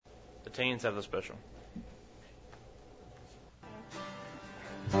teens have the special.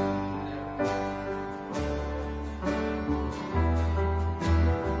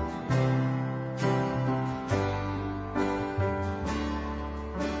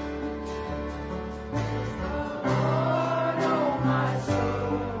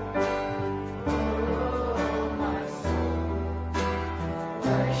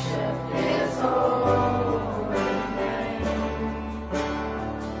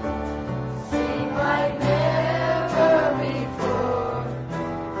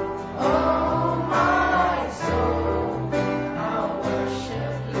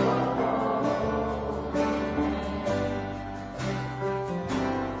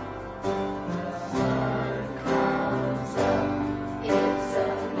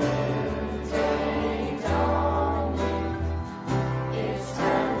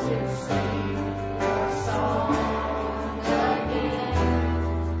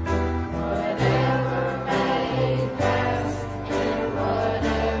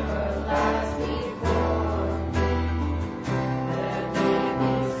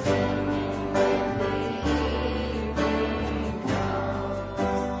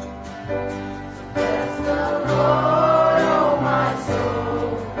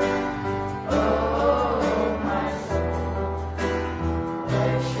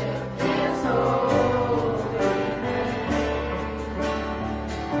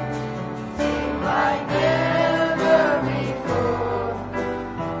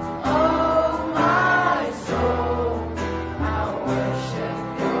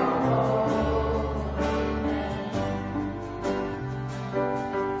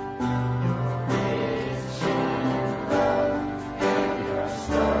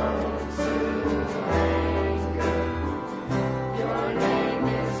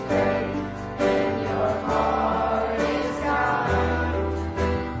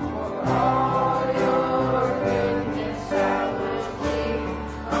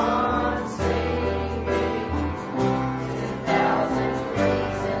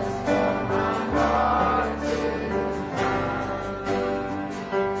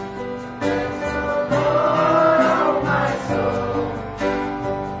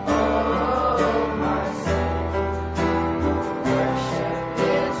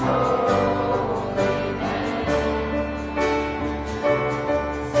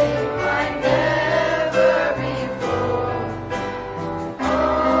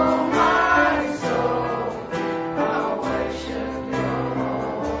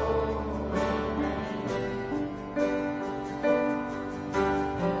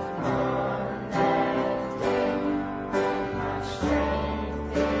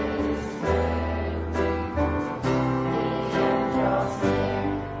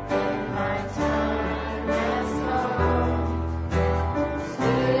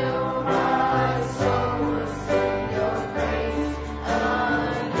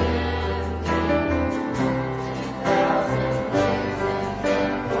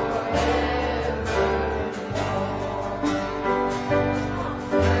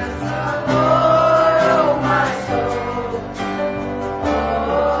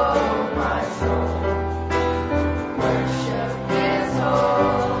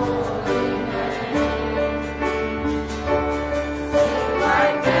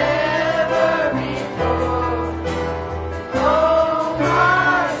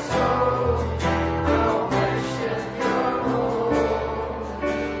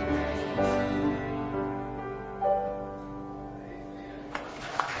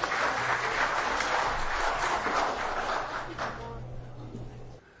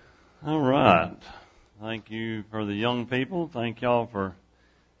 Thank you for the young people. Thank y'all for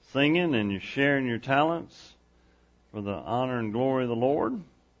singing and you sharing your talents for the honor and glory of the Lord.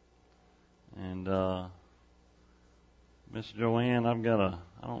 And Miss Joanne, I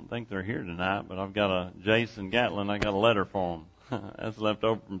don't think they're here tonight, but I've got a Jason Gatlin. I got a letter for them. That's left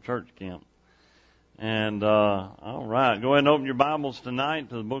over from church camp. And all right, go ahead and open your Bibles tonight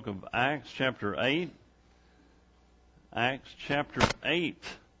to the book of Acts chapter 8. Acts chapter 8.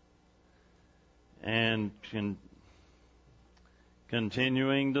 And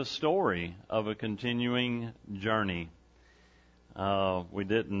continuing the story of a continuing journey. We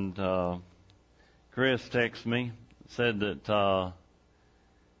didn't, Chris texted me, said that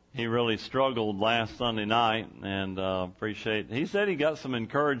he really struggled last Sunday night, and he said he got some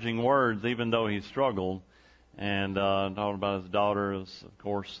encouraging words even though he struggled, and talked about his daughter is, of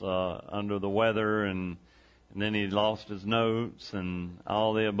course, under the weather, and then he lost his notes and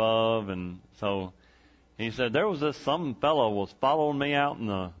all the above, and so he said there was some fellow was following me out in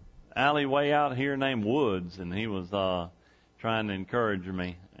the alleyway out here named Woods, and he was trying to encourage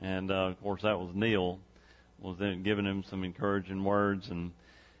me, And, of course, that was Neil, was then giving him some encouraging words. And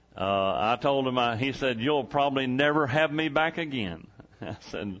I told him, he said, "You'll probably never have me back again." I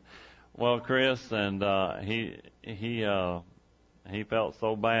said, "Well, Chris," and he felt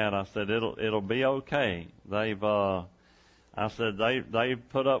so bad. I said, "It'll be okay. I said they've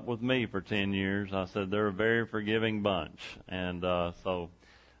put up with me for 10 years. I said they're a very forgiving bunch." And so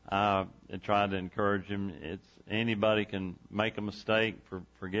I tried to encourage him. Anybody can make a mistake,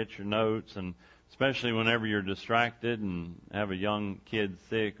 forget your notes, and especially whenever you're distracted and have a young kid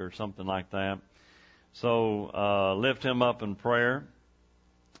sick or something like that. So lift him up in prayer.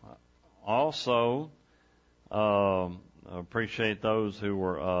 Also, appreciate those who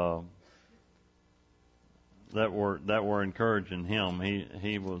were that were encouraging him.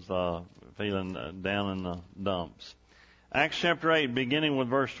 He was feeling down in the dumps. Acts chapter 8, beginning with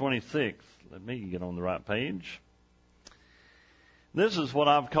verse 26. Let me get on the right page. This is what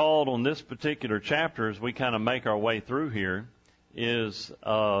I've called on this particular chapter, as we kind of make our way through here, is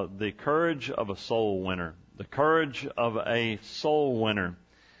the courage of a soul winner. The courage of a soul winner.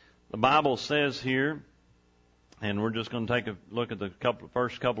 The Bible says here, and we're just going to take a look at the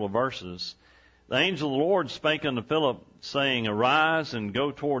first couple of verses. "The angel of the Lord spake unto Philip, saying, Arise and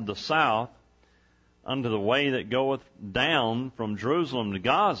go toward the south, unto the way that goeth down from Jerusalem to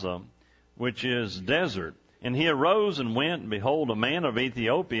Gaza, which is desert. And he arose and went, and behold, a man of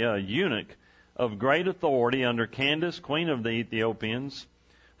Ethiopia, a eunuch of great authority under Candace, queen of the Ethiopians,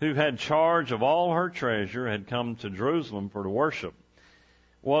 who had charge of all her treasure, had come to Jerusalem for to worship,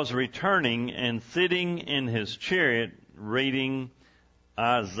 was returning and sitting in his chariot, reading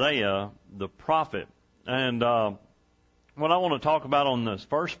Isaiah the prophet." And what I want to talk about on this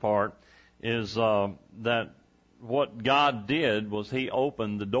first part is that what God did was He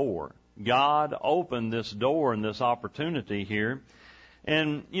opened the door. God opened this door and this opportunity here.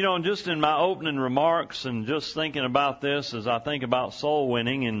 And, just in my opening remarks and just thinking about this as I think about soul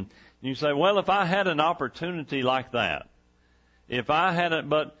winning, and you say, well, if I had an opportunity like that,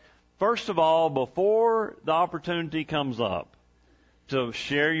 but first of all, before the opportunity comes up to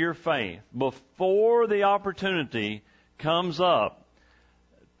share your faith, before the opportunity comes up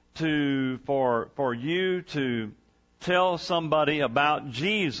for you to tell somebody about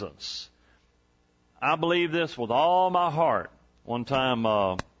Jesus, I believe this with all my heart. One time,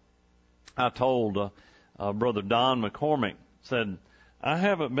 I told Brother Don McCormick, said, "I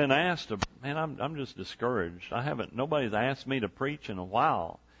haven't been asked to, man, I'm just discouraged. Nobody's asked me to preach in a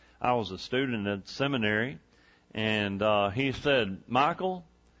while." I was a student at seminary, and he said, "Michael,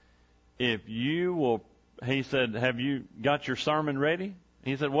 if you will," he said, "have you got your sermon ready?"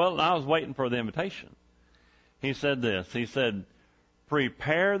 He said, "Well, I was waiting for the invitation." He said this, he said,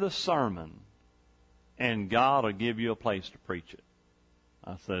 "Prepare the sermon, and God will give you a place to preach it."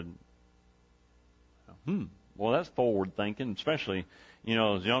 I said, well, that's forward thinking, especially,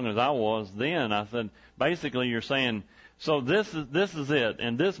 as young as I was then. I said, basically you're saying, so this is it,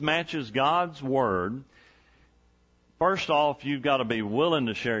 and this matches God's Word. First off, you've got to be willing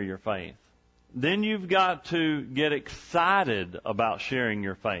to share your faith. Then you've got to get excited about sharing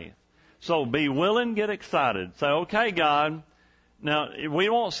your faith. So be willing, get excited. Say, "Okay, God." Now, we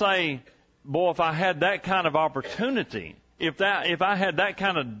won't say, "Boy, if I had that kind of opportunity, if I had that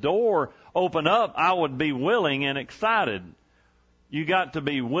kind of door open up, I would be willing and excited." You got to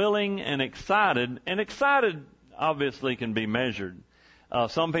be willing and excited obviously can be measured.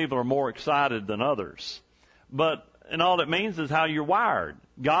 Some people are more excited than others. And all it means is how you're wired.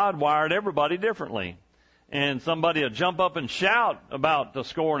 God wired everybody differently. And somebody will jump up and shout about the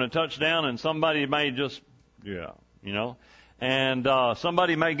scoring a touchdown, and somebody may just, and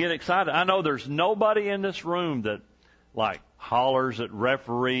somebody may get excited. I know there's nobody in this room that hollers at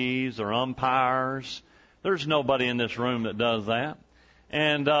referees or umpires. There's nobody in this room that does that.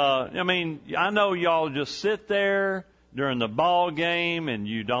 And I know y'all just sit there during the ball game and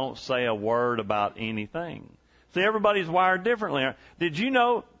you don't say a word about anything. See, everybody's wired differently. Did you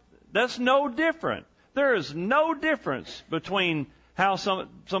know that's no different? There is no difference between how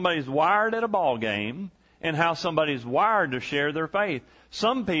somebody's wired at a ball game and how somebody's wired to share their faith.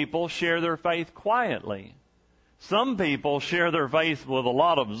 Some people share their faith quietly. Some people share their faith with a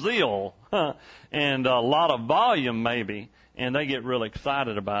lot of zeal and a lot of volume maybe, and they get real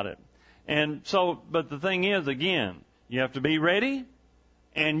excited about it. And so, but the thing is, again, you have to be ready,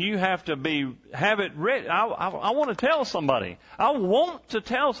 and you have to have it ready. I want to tell somebody. I want to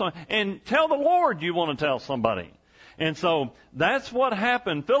tell somebody, and tell the Lord you want to tell somebody. And so that's what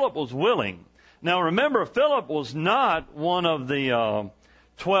happened. Philip was willing. Now remember, Philip was not one of the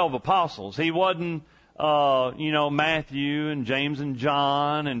 12 apostles. He wasn't Matthew and James and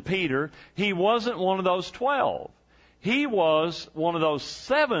John and Peter. He wasn't one of those 12. He was one of those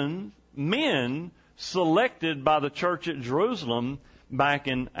 7 men selected by the church at Jerusalem back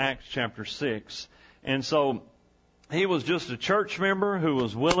in Acts chapter 6. And so he was just a church member who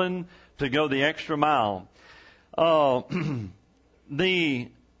was willing to go the extra mile. The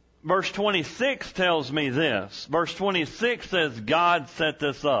verse 26 tells me this. Verse 26 says, God set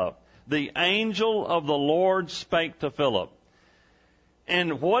this up. The angel of the Lord spake to Philip.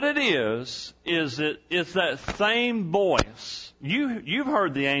 And what it is that it's that same voice. You've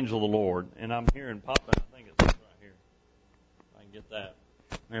heard the angel of the Lord, and I'm hearing Papa. I think it's right here. If I can get that.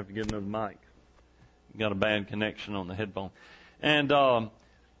 I have to get another mic. Got a bad connection on the headphone. And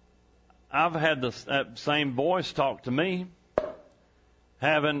I've had that same voice talk to me.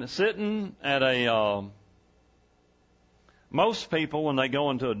 Sitting at a most people when they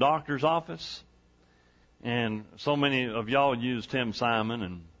go into a doctor's office, and so many of y'all use Tim Simon,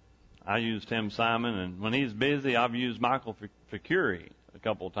 and I use Tim Simon, and when he's busy, I've used Michael Ficuri a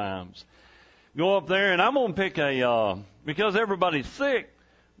couple of times. Go up there, and I'm going to pick because everybody's sick,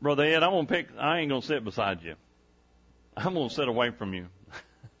 Brother Ed, I ain't going to sit beside you. I'm going to sit away from you.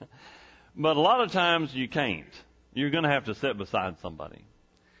 But a lot of times you can't. You're going to have to sit beside somebody.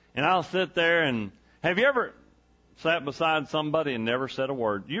 And I'll sit there and, have you ever sat beside somebody and never said a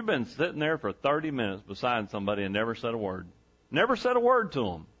word? You've been sitting there for 30 minutes beside somebody and never said a word. Never said a word to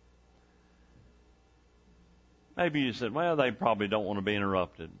them. Maybe you said, well, they probably don't want to be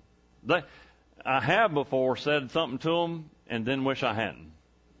interrupted. I have before said something to them and then wish I hadn't.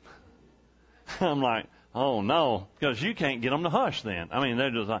 I'm like, oh no, because you can't get them to hush then. I mean,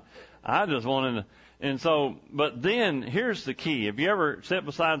 they're just like, I just wanted to, and so, but then here's the key. If you ever sit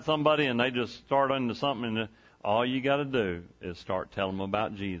beside somebody and they just start into something, and all you got to do is start telling them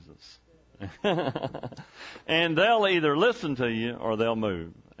about Jesus. And they'll either listen to you or they'll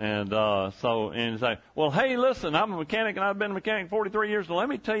move. And say, well, hey, listen, I'm a mechanic and I've been a mechanic 43 years. So let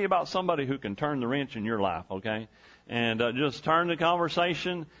me tell you about somebody who can turn the wrench in your life, okay? And just turn the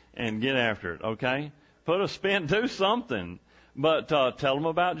conversation and get after it, okay? Put a spin, do something. But tell them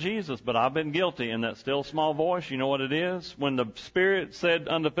about Jesus. But I've been guilty in that still small voice. You know what it is? When the Spirit said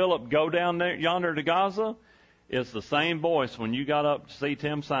unto Philip, go down there yonder to Gaza, it's the same voice when you got up to see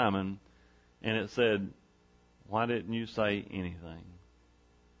Tim Simon, and it said, why didn't you say anything?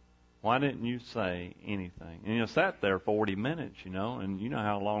 Why didn't you say anything? And you sat there 40 minutes, and you know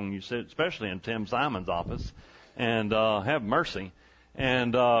how long you sit, especially in Tim Simon's office, and have mercy.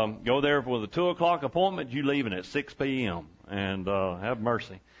 And go there with a 2 o'clock appointment, you leaving at 6 p.m. And have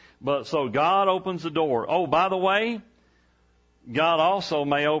mercy. But so God opens the door. Oh, by the way, God also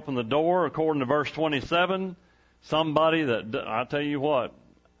may open the door, according to verse 27, somebody that, I tell you what,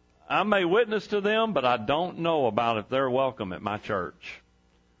 I may witness to them, but I don't know about if they're welcome at my church.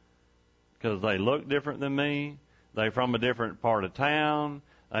 Because they look different than me. They're from a different part of town.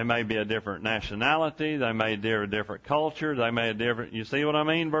 They may be a different nationality. They may be a different culture. They may be different. You see what I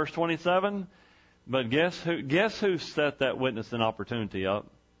mean? Verse 27. But guess who set that witnessing opportunity up?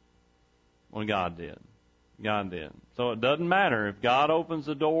 Well, God did. God did. So it doesn't matter. If God opens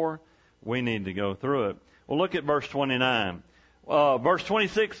the door, we need to go through it. Well, look at verse 29. Verse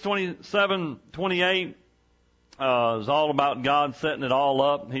 26, 27, 28 is all about God setting it all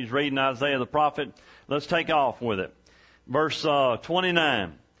up. He's reading Isaiah the prophet. Let's take off with it. Verse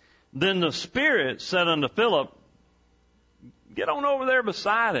 29. Then the Spirit said unto Philip, get on over there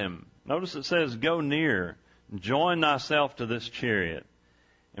beside him. Notice it says, go near, join thyself to this chariot.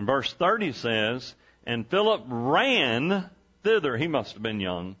 And verse 30 says, and Philip ran thither, he must have been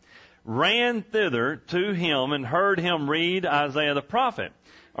young, ran thither to him and heard him read Isaiah the prophet,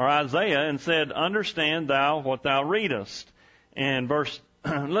 or Isaiah, and said, understand thou what thou readest. And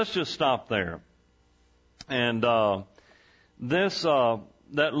let's just stop there. And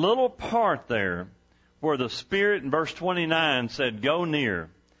that little part there where the Spirit in verse 29 said, go near,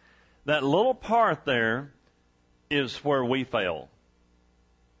 that little part there is where we fail.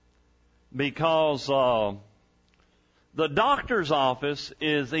 Because the doctor's office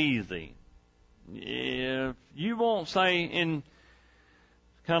is easy. If you won't say, kind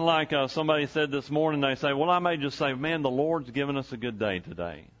of like somebody said this morning, they say, well, I may just say, man, the Lord's given us a good day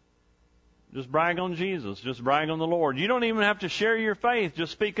today. Just brag on Jesus. Just brag on the Lord. You don't even have to share your faith.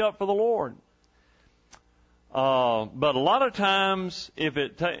 Just speak up for the Lord. But a lot of times,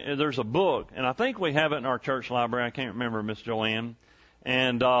 there's a book, and I think we have it in our church library. I can't remember, Miss Joanne.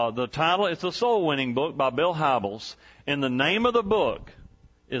 And the title, it's a soul-winning book by Bill Hybels. And the name of the book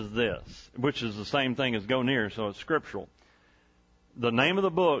is this, which is the same thing as Go Near, so it's scriptural. The name of the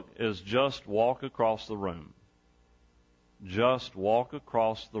book is Just Walk Across the Room. Just walk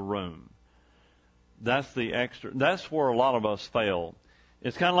across the room. That's where a lot of us fail.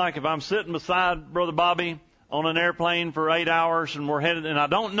 It's kind of like if I'm sitting beside Brother Bobby on an airplane for 8 hours and we're headed, and I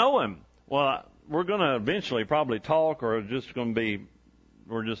don't know him. Well, we're going to eventually probably talk, or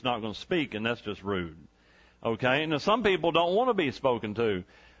we're just not going to speak, and that's just rude. Okay? Now, some people don't want to be spoken to.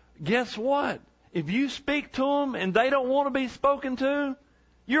 Guess what? If you speak to them and they don't want to be spoken to,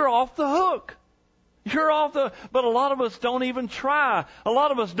 you're off the hook. But a lot of us don't even try. A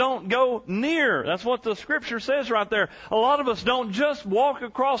lot of us don't go near. That's what the scripture says right there. A lot of us don't just walk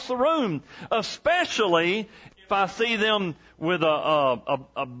across the room, especially if I see them with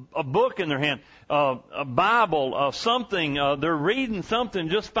a book in their hand, a Bible, something, they're reading something.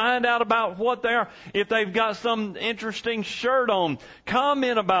 Just find out about what they are. If they've got some interesting shirt on,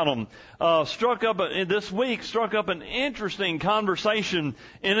 comment about them. This week struck up an interesting conversation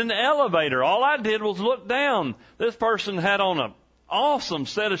in an elevator. All I did was look down. This person had on an awesome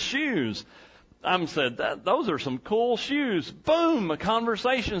set of shoes. I said, those are some cool shoes. Boom, a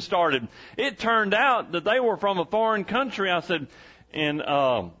conversation started. It turned out that they were from a foreign country. I said, and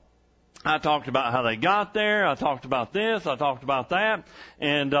I talked about how they got there. I talked about this. I talked about that.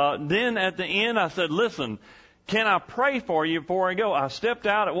 And then at the end, I said, listen, can I pray for you before I go? I stepped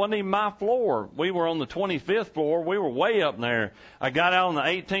out. It wasn't even my floor. We were on the 25th floor. We were way up there. I got out on the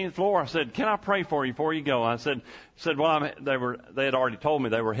 18th floor. I said, can I pray for you before you go? I said, well, they had already told me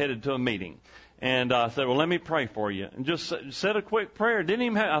they were headed to a meeting. And I said, well, let me pray for you. And just said a quick prayer.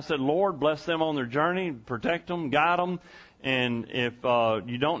 I said, Lord, bless them on their journey, protect them, guide them. And if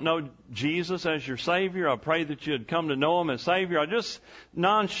you don't know Jesus as your Savior, I pray that you'd come to know Him as Savior. I just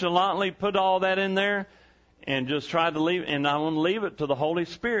nonchalantly put all that in there and just tried to leave. And I want to leave it to the Holy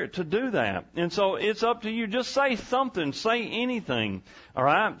Spirit to do that. And so it's up to you. Just say something. Say anything. All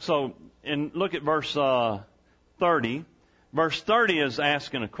right? So, and look at verse 30. Verse 30 is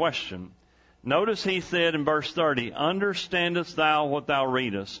asking a question. Notice he said in verse 30, understandest thou what thou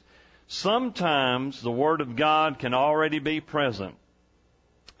readest? Sometimes the Word of God can already be present.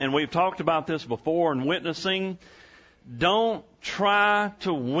 And we've talked about this before in witnessing. Don't try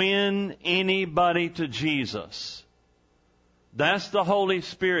to win anybody to Jesus. That's the Holy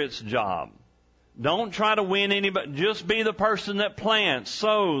Spirit's job. Don't try to win anybody. Just be the person that plants,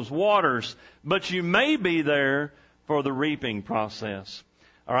 sows, waters. But you may be there for the reaping process.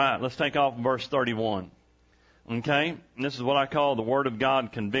 All right, let's take off verse 31. Okay? And this is what I call the Word of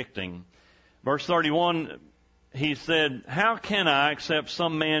God convicting. Verse 31, he said, how can I except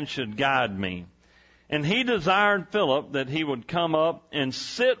some man should guide me? And he desired Philip that he would come up and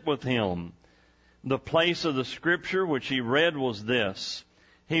sit with him. The place of the scripture which he read was this.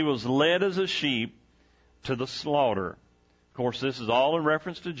 He was led as a sheep to the slaughter. Of course, this is all in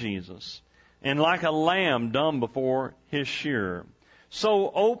reference to Jesus. And like a lamb dumb before his shearer,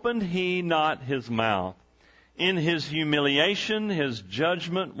 so opened he not his mouth. In his humiliation his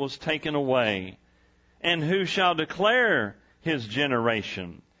judgment was taken away. And who shall declare his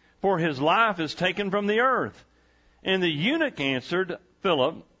generation? For his life is taken from the earth. And the eunuch answered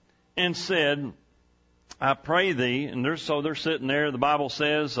Philip and said, I pray thee, and they're sitting there, the Bible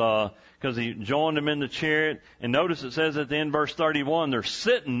says, because he joined him in the chariot. And notice it says at the end, verse 31, they're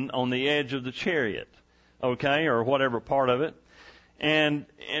sitting on the edge of the chariot, okay, or whatever part of it. And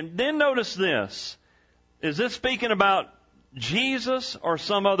then notice this. Is this speaking about Jesus or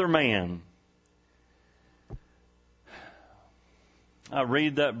some other man? I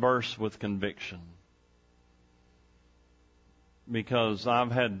read that verse with conviction because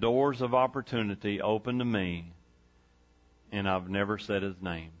I've had doors of opportunity open to me and I've never said his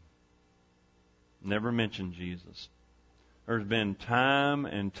name. Never mentioned Jesus. There's been time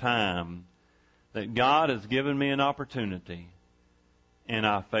and time that God has given me an opportunity and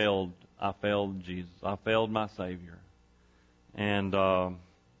I failed Jesus. I failed my Savior. And,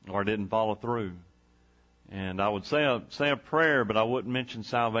 or didn't follow through. And I would say a prayer, but I wouldn't mention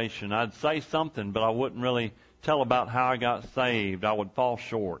salvation. I'd say something, but I wouldn't really tell about how I got saved. I would fall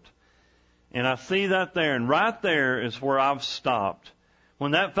short. And I see that there, and right there is where I've stopped.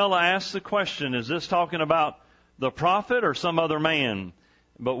 When that fellow asked the question, is this talking about the prophet or some other man?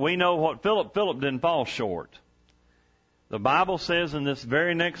 But we know what Philip didn't fall short. The Bible says in this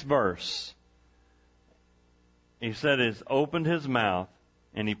very next verse, he said, he opened his mouth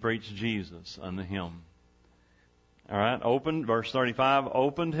and he preached Jesus unto him. All right, verse 35,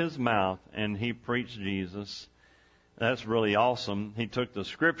 opened his mouth and he preached Jesus. That's really awesome. He took the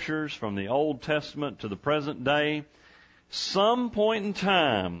scriptures from the Old Testament to the present day. At some point in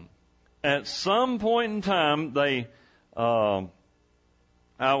time, they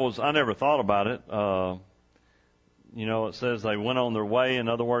I never thought about it. It says they went on their way. In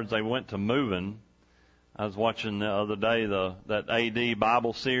other words, they went to moving. I was watching the other day that AD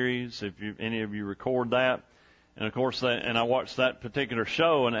Bible series, if any of you record that. And of course, I watched that particular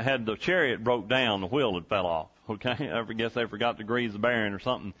show, and it had the chariot broke down, the wheel had fell off. Okay, I guess they forgot to grease the bearing or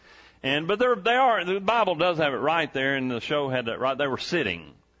something. But the Bible does have it right there, and the show had that right. They were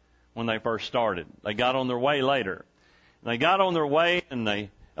sitting when they first started. They got on their way later. They got on their way, and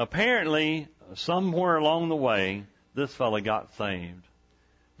they apparently somewhere along the way, this fella got saved,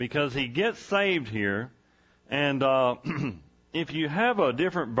 because he gets saved here. And if you have a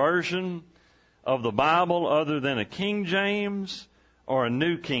different version of the Bible other than a King James or a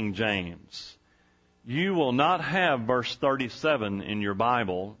New King James, you will not have verse 37 in your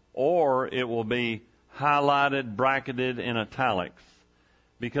Bible, or it will be highlighted, bracketed, in italics,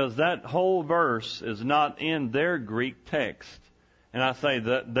 because that whole verse is not in their Greek text. And I say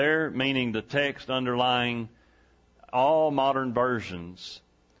that their, meaning the text underlying all modern versions,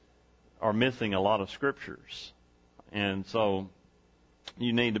 are missing a lot of scriptures. And so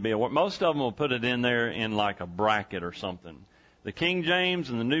you need to be aware. Most of them will put it in there in like a bracket or something. The King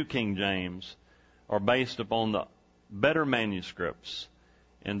James and the New King James are based upon the better manuscripts.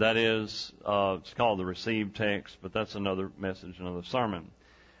 And that is, it's called the received text, but that's another message, another sermon.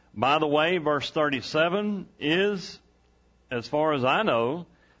 By the way, verse 37 is, as far as I know,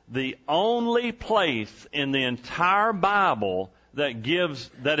 the only place in the entire Bible that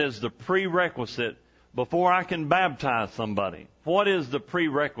is the prerequisite before I can baptize somebody. What is the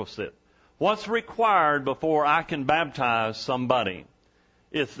prerequisite? What's required before I can baptize somebody?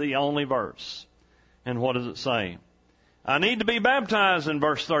 It's the only verse. And what does it say? I need to be baptized in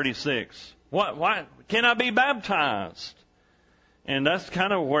verse 36. Why can I be baptized? And that's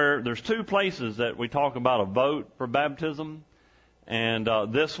kind of where there's two places that we talk about a vote for baptism. And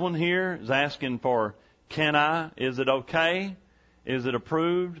this one here is asking for, can I? Is it okay? Is it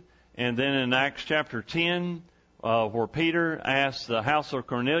approved? And then in Acts chapter 10, where Peter asks the house of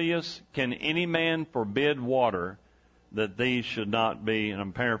Cornelius, can any man forbid water, that these should not be, and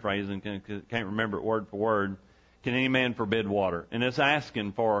I'm paraphrasing, can't remember it word for word, can any man forbid water? And it's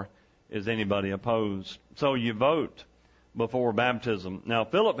asking for, is anybody opposed? So you vote before baptism. Now,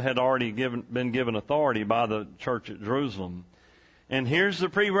 Philip had already been given authority by the church at Jerusalem. And here's the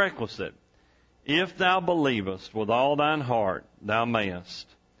prerequisite. If thou believest with all thine heart, thou mayest.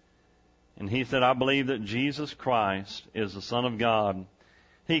 And he said, I believe that Jesus Christ is the Son of God.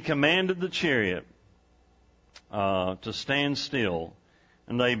 He commanded the chariot to stand still.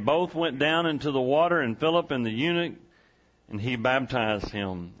 And they both went down into the water, and Philip and the eunuch, and he baptized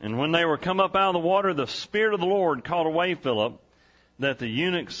him. And when they were come up out of the water, the Spirit of the Lord caught away Philip, that the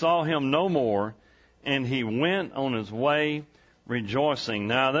eunuch saw him no more, and he went on his way rejoicing.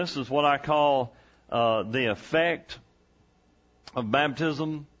 Now, this is what I call the effect of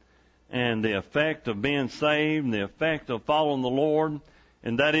baptism, and the effect of being saved, and the effect of following the Lord.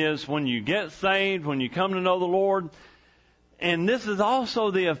 And that is, when you get saved, when you come to know the Lord. And this is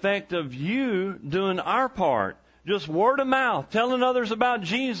also the effect of you doing our part. Just word of mouth, telling others about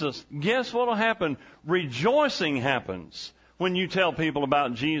Jesus. Guess what will happen? Rejoicing happens when you tell people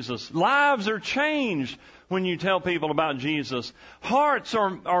about Jesus. Lives are changed when you tell people about Jesus. Hearts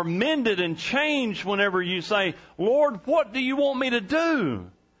are mended and changed whenever you say, Lord, what do you want me to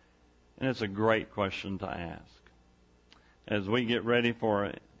do? And it's a great question to ask. As we get ready for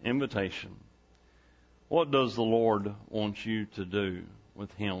an invitation, what does the Lord want you to do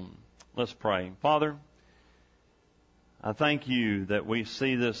with Him? Let's pray. Father, I thank you that we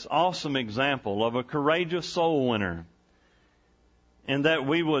see this awesome example of a courageous soul winner, and that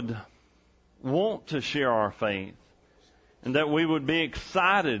we would want to share our faith, and that we would be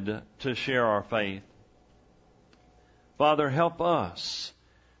excited to share our faith. Father, help us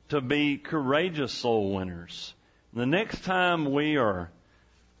to be courageous soul winners. The next time we are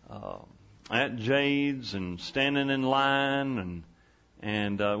at Jade's and standing in line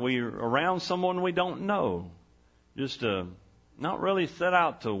and we're around someone we don't know, just to not really set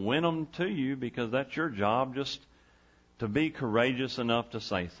out to win them to you, because that's your job, just to be courageous enough to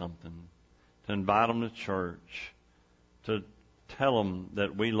say something, to invite them to church, to tell them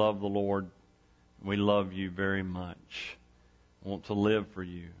that we love the Lord, we love you very much, want to live for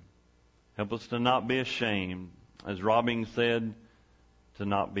you. Help us to not be ashamed. As Robin said, to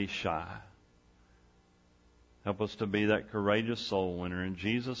not be shy. Help us to be that courageous soul winner. In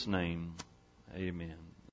Jesus' name, amen.